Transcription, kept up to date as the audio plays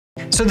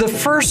So the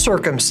first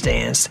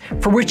circumstance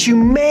for which you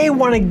may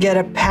want to get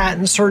a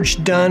patent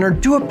search done or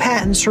do a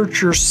patent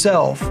search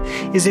yourself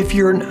is if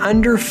you're an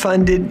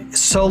underfunded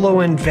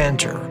solo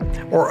inventor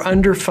or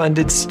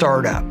underfunded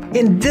startup.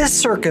 In this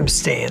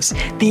circumstance,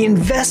 the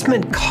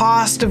investment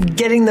cost of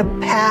getting the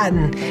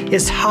patent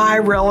is high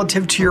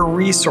relative to your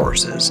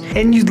resources,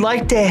 and you'd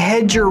like to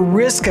hedge your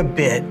risk a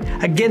bit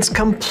against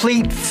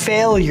complete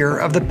failure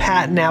of the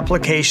patent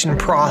application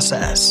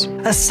process.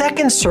 A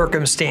second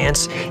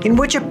circumstance in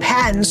which a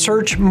patent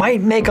search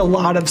might make a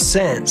lot of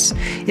sense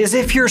is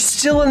if you're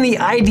still in the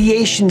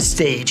ideation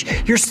stage,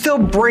 you're still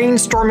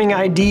brainstorming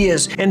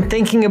ideas and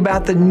thinking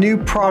about the new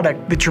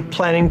product that you're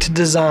planning to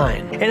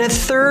design. And a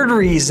third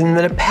reason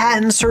that a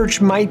patent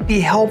search might be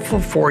helpful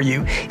for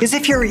you is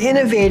if you're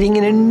innovating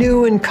in a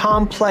new and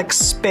complex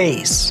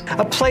space,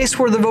 a place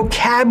where the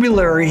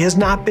vocabulary has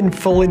not been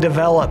fully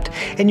developed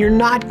and you're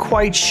not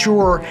quite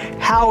sure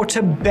how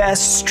to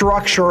best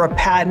structure a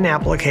patent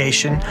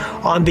application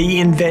on the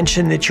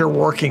invention that you're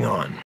working on.